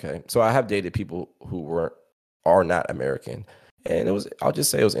like, okay. So I have dated people who are not American, and I'll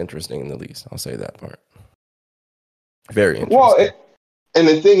just say it was interesting in the least. I'll say that part. Very interesting. Well, and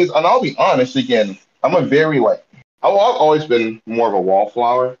the thing is, and I'll be honest again, I'm a very I've always been more of a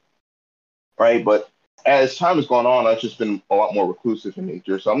wallflower, right? But as time has gone on, I've just been a lot more reclusive in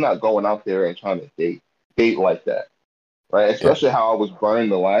nature. So I'm not going out there and trying to date like that, right? Especially how I was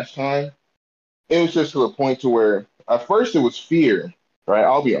burned the last time. It was just to the point to where at first it was fear, right?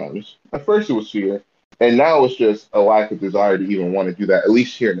 I'll be honest. At first it was fear. And now it's just a lack of desire to even want to do that, at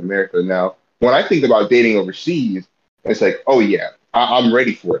least here in America. Now, when I think about dating overseas, it's like, oh yeah, I'm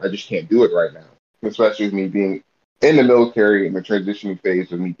ready for it. I just can't do it right now, especially with me being in the military and the transitioning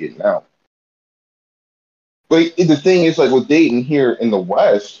phase of me getting out. But the thing is, like with dating here in the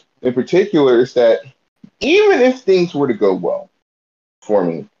West, in particular, is that even if things were to go well for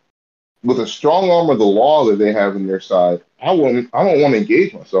me, with a strong arm of the law that they have on their side, I don't want to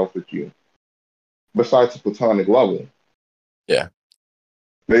engage myself with you. Besides the platonic level, yeah.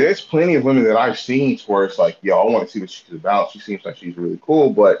 There's plenty of women that I've seen where it's like, yo, I want to see what she's about. She seems like she's really cool,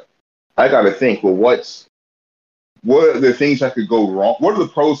 but I got to think, well, what are the things that could go wrong? What are the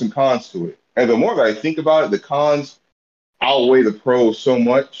pros and cons to it? And the more that I think about it, the cons outweigh the pros so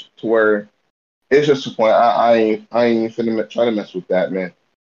much to where it's just a point. I ain't finna try to mess with that, man.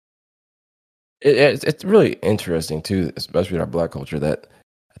 It's really interesting too, especially in our Black culture, that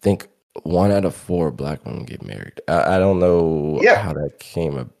I think 1 out of 4 Black women get married. I don't know how that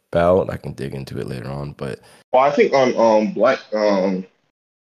came about. I can dig into it later on, but I think on Black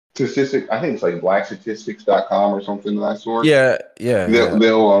statistic, I think it's like blackstatistics.com or something of that sort. Yeah.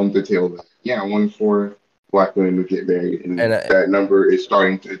 They'll detail that. Yeah, 1 in 4 Black women would get married, and that number is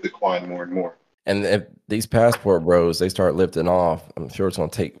starting to decline more and more. And if these passport bros, they start lifting off, I'm sure it's gonna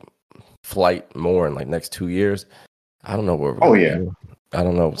take flight more in like next 2 years. I don't know where we're Oh gonna yeah. be. I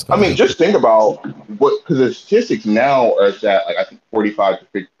don't know what's I gonna mean, happen. just think about what, because the statistics now are that like I think 45 to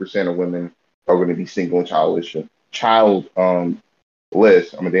 50% of women are going to be single and childless. I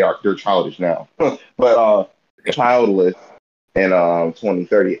mean, they're childish now, but childless in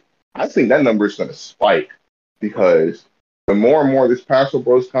 2030. I think that number is going to spike because the more and more this Pastel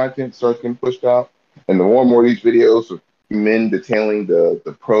Bros content starts getting pushed out, and the more and more these videos of men detailing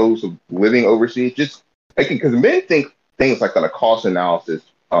the pros of living overseas, just like because men think things like on a cost analysis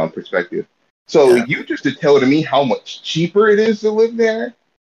perspective. So Yeah, you just to tell to me how much cheaper it is to live there,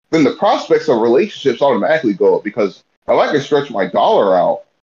 then the prospects of relationships automatically go up because if I can stretch my dollar out,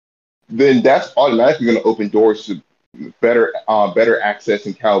 then that's automatically going to open doors to better access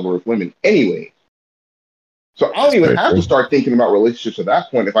and caliber of women anyway. So I don't that's even very have to true. start thinking about relationships at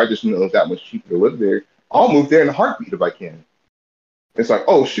that point. If I just know it's that much cheaper to live there, I'll move there in a heartbeat if I can. It's like,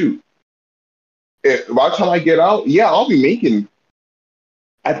 oh shoot, by the time I get out, yeah, I'll be making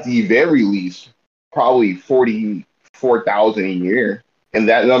at the very least probably 44,000 a year, and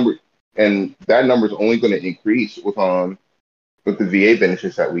that number is only going to increase with the VA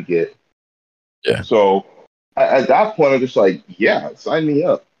benefits that we get. Yeah, So at that point, I'm just like, yeah, sign me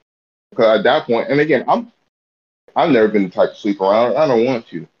up. Because at that point, and again, I've never been the type to sleep around. I don't want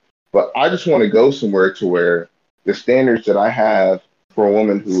to, but I just want to go somewhere to where the standards that I have for a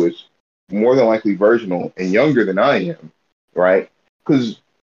woman who is more than likely virginal and younger than I am, right? Because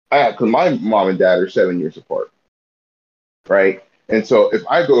my mom and dad are 7 years apart, right? And so if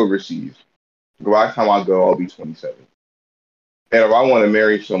I go overseas, the last time I go, I'll be 27. And if I want to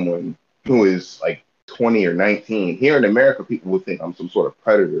marry someone who is like 20 or 19, here in America, people would think I'm some sort of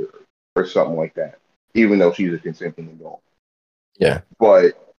predator or something like that, even though she's a consenting adult. yeah,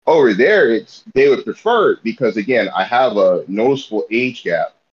 But over there, they would prefer it because again, I have a noticeable age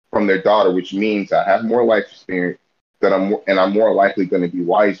gap from their daughter, which means I have more life experience I'm more likely going to be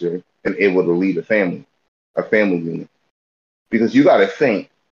wiser and able to lead a family unit. Because you got to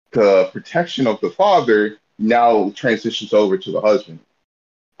think the protection of the father now transitions over to the husband.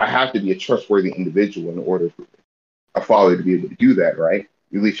 I have to be a trustworthy individual in order for a father to be able to do that, right?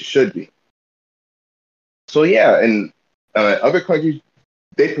 At least it should be. So yeah, and other countries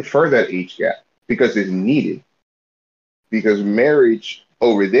they prefer that age gap because it's needed. Because marriage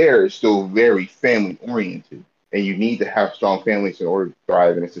over there is still very family oriented, and you need to have strong families in order to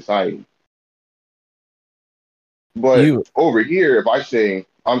thrive in a society. But you. over here, if I say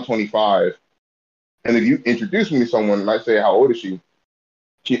I'm 25, and if you introduce me to someone and I say how old is and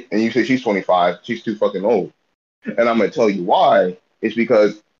you say she's 25, she's too fucking old, and I'm gonna tell you why. It's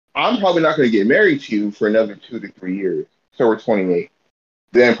because I'm probably not gonna get married to you for another 2 to 3 years. So we're 28.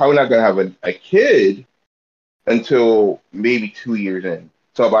 Then I'm probably not gonna have a kid until maybe 2 years in.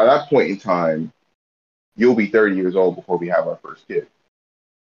 So by that point in time, you'll be 30 years old before we have our first kid.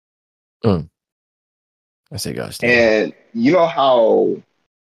 Mm, I say, gosh, dang. And you know how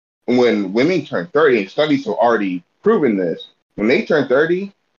when women turn 30, and studies have already proven this, when they turn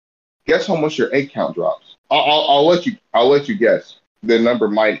 30, guess how much your egg count drops? I'll let you guess. The number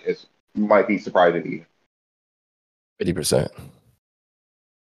might be surprising to you. 50%,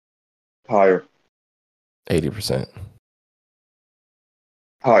 Higher, 80%.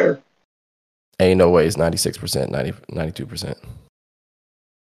 higher, Ain't no way it's 96%, 92%.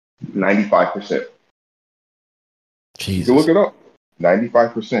 95%. You can Jesus. look it up.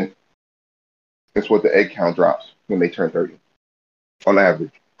 95% is what the egg count drops when they turn 30 on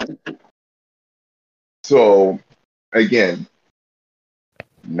average. So again,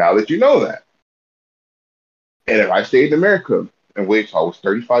 now that you know that, and if I stayed in America and waited till I was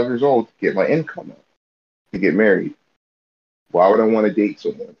 35 years old to get my income up, to get married, why would I want to date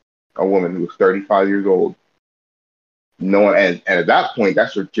someone, a woman who was 35 years old? No, and at that point,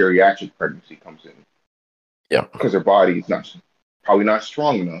 that's where geriatric pregnancy comes in Yeah. because her body is probably not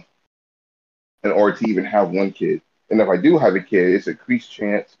strong enough in order to even have one kid. And if I do have a kid, it's a increased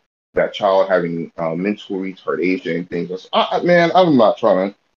chance that child having mental retardation and things. Man, I'm not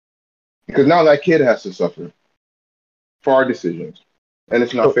trying to, because now that kid has to suffer for our decisions, and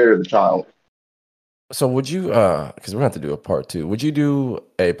it's not So, fair to the child. so would you, because we're going to have to do a part two, would you do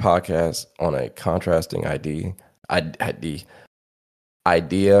a podcast on a contrasting ID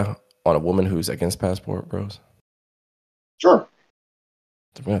idea on a woman who's against passport bros? Sure.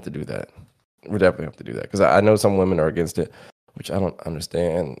 So we're going to have to do that. We definitely have to do that because I know some women are against it, which I don't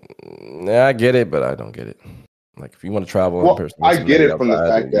understand. Yeah, I get it, but I don't get it. Like, if you want to travel and Well, person I wants to get marry it from the outside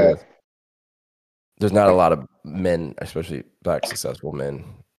the fact that US, there's not a lot of men, especially black successful men,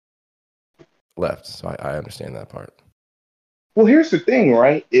 left. So I understand that part. Well, here's the thing,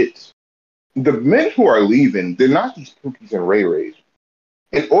 right? It's the men who are leaving, they're not these Pookies and Ray Rays.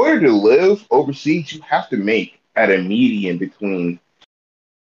 In order to live overseas, you have to make at a median between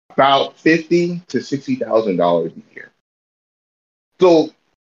about $50,000 to $60,000 a year. So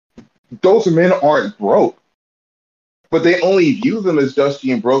those men aren't broke, but they only view them as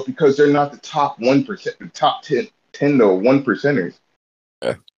dusty and broke because they're not the top 1%, the top 10 to 1%ers.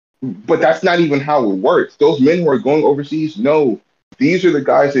 Yeah. But that's not even how it works. Those men who are going overseas, no, these are the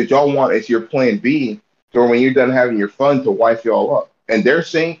guys that y'all want as your plan B. So when you're done having your fun to wife y'all up. And they're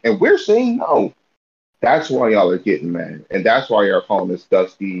saying, and we're saying no. That's why y'all are getting mad. And that's why y'all calling us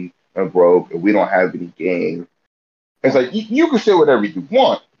dusty and broke and we don't have any game. It's like, you can say whatever you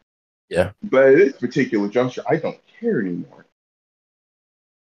want. Yeah. But at this particular juncture, I don't care anymore.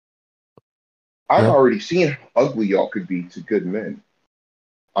 I've already seen how ugly y'all could be to good men.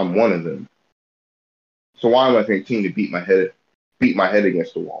 I'm one of them. So why am I continuing to beat my head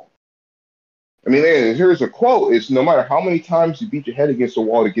against the wall? I mean, here's a quote. It's no matter how many times you beat your head against the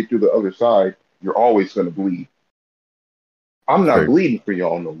wall to get through the other side, you're always going to bleed. I'm not bleeding for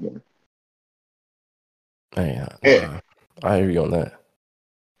y'all no more. I hear you on that.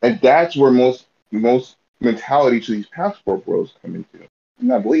 And that's where most mentality to these passport bros come into. I'm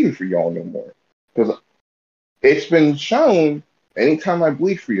not bleeding for y'all no more. Because it's been shown, anytime I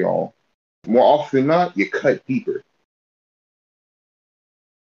bleed for y'all, more often than not, you cut deeper.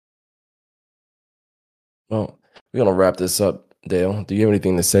 Well, we're going to wrap this up, Dale. Do you have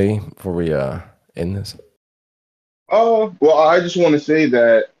anything to say before we end this? Well, I just want to say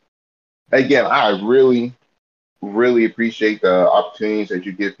that, again, I really, really appreciate the opportunities that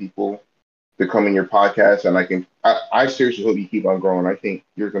you give people to come in your podcast. And I seriously hope you keep on growing. I think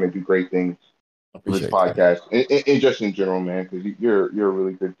you're going to do great things with this podcast. And just in general, man, because you're a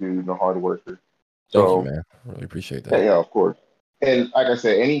really good dude and a hard worker. So, thank you, man. Really appreciate that. Yeah, of course. And like I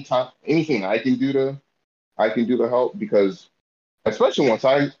said, anything I can do to help, because especially once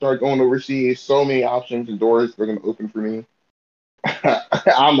I start going overseas, so many options and doors are going to open for me.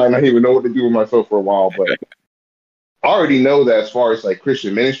 I might not even know what to do with myself for a while, but I already know that as far as like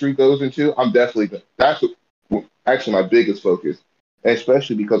Christian ministry goes into, that's actually my biggest focus,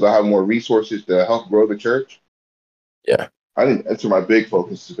 especially because I have more resources to help grow the church. Yeah. I think that's where my big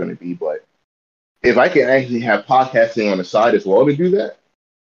focus is going to be. But if I can actually have podcasting on the side as well to do that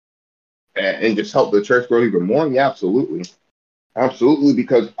and just help the church grow even more, yeah, absolutely. Absolutely,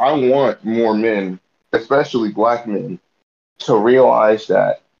 because I want more men, especially black men, to realize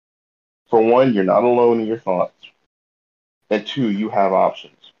that, for one, you're not alone in your thoughts, and two, you have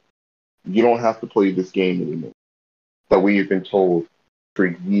options. You don't have to play this game anymore that we have been told for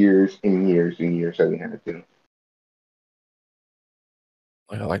years and years and years that we had to.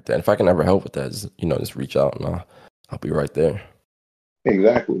 I like that. If I can ever help with that, just reach out and I'll be right there.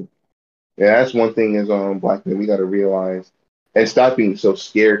 Exactly. Yeah, that's one thing is black men, we got to realize and stop being so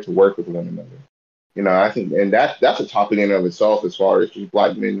scared to work with one another. I think, and that's a topic in and of itself as far as just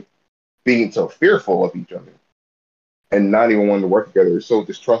black men being so fearful of each other and not even wanting to work together. Is so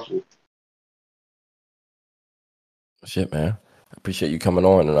distrustful. Shit, man. I appreciate you coming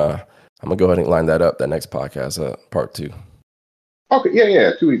on, and I'm gonna go ahead and line that up. That next podcast, part 2. Okay,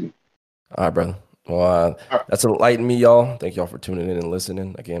 yeah, too easy. All right, brother. Well, that's enlightened me, y'all. Thank y'all for tuning in and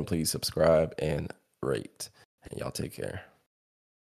listening. Again, please subscribe and rate, and y'all take care.